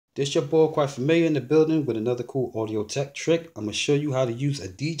This your boy Quite Familiar in the building with another cool audio tech trick. I'm going to show you how to use a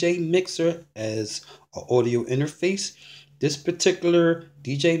DJ mixer as an audio interface. This particular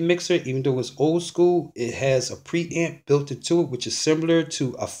DJ mixer, even though it's old school, it has a preamp built into it, which is similar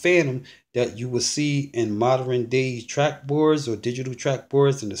to a Phantom that you will see in modern day track boards or digital track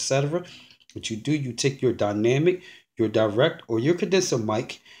boards and etc. What you do, you take your dynamic, your direct, or your condenser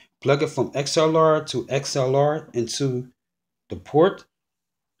mic, plug it from XLR to XLR into the port,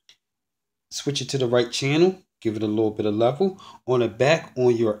 switch it to the right channel, give it a little bit of level. On the back,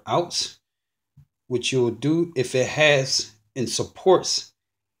 on your outs, what you'll do, if it has and supports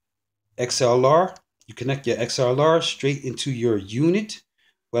XLR, you connect your XLR straight into your unit.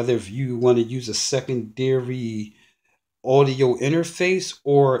 Whether if you want to use a secondary audio interface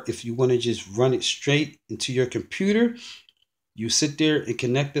or if you want to just run it straight into your computer, you sit there and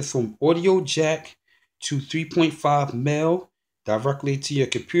connect it from audio jack to 3.5 mil directly to your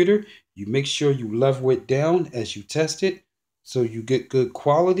computer. You make sure you level it down as you test it so you get good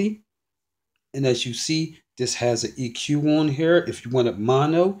quality. And as you see, this has an EQ on here. If you want it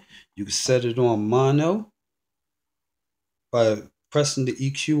mono, you can set it on mono by pressing the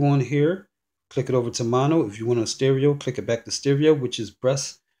EQ on here. Click it over to mono. If you want a stereo, click it back to stereo, which is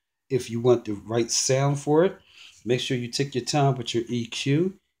press if you want the right sound for it. Make sure you take your time with your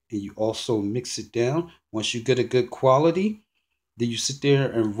EQ and you also mix it down. Once you get a good quality, then you sit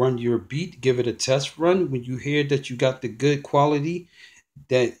there and run your beat, give it a test run. When you hear that you got the good quality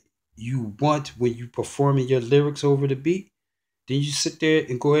that you want when you performing your lyrics over the beat, then you sit there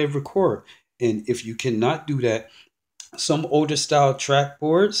and go ahead and record. And if you cannot do that, some older style track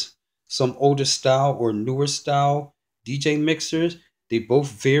boards, some older style or newer style DJ mixers, they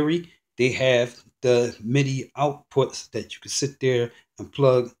both vary. They have the MIDI outputs that you can sit there and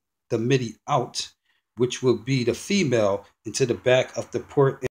plug the MIDI out, which will be the female, into the back of the port